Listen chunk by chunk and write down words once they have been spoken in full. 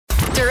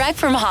Direct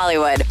from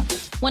Hollywood.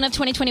 One of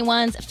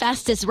 2021's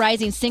fastest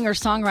rising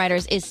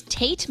singer-songwriters is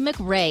Tate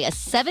McRae, a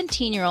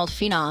 17-year-old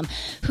phenom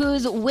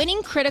who's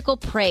winning critical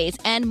praise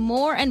and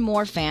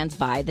more fans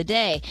by the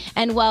day.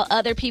 And while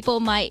other people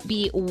might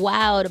be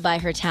wowed by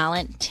her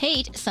talent,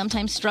 Tate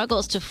sometimes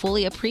struggles to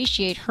fully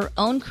appreciate her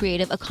own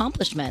creative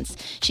accomplishments.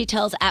 She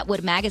tells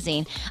Atwood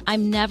Magazine,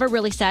 "I'm never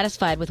really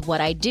satisfied with what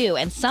I do,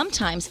 and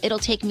sometimes it'll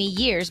take me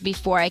years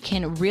before I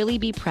can really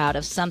be proud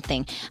of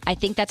something. I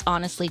think that's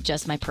honestly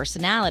just my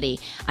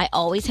personality. I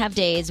always have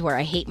days where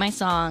I hate my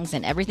songs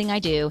and everything I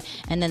do,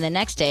 and then the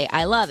next day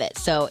I love it.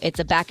 So it's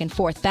a back and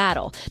forth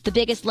battle. The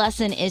biggest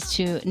lesson is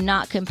to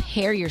not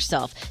compare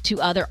yourself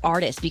to other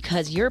artists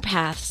because your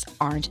paths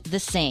aren't the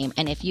same.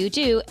 And if you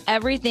do,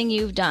 everything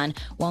you've done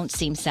won't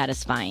seem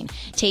satisfying."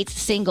 Tate's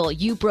single,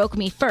 "You Broke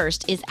Me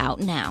First," is out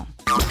now.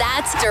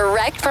 That's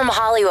Direct from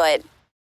Hollywood.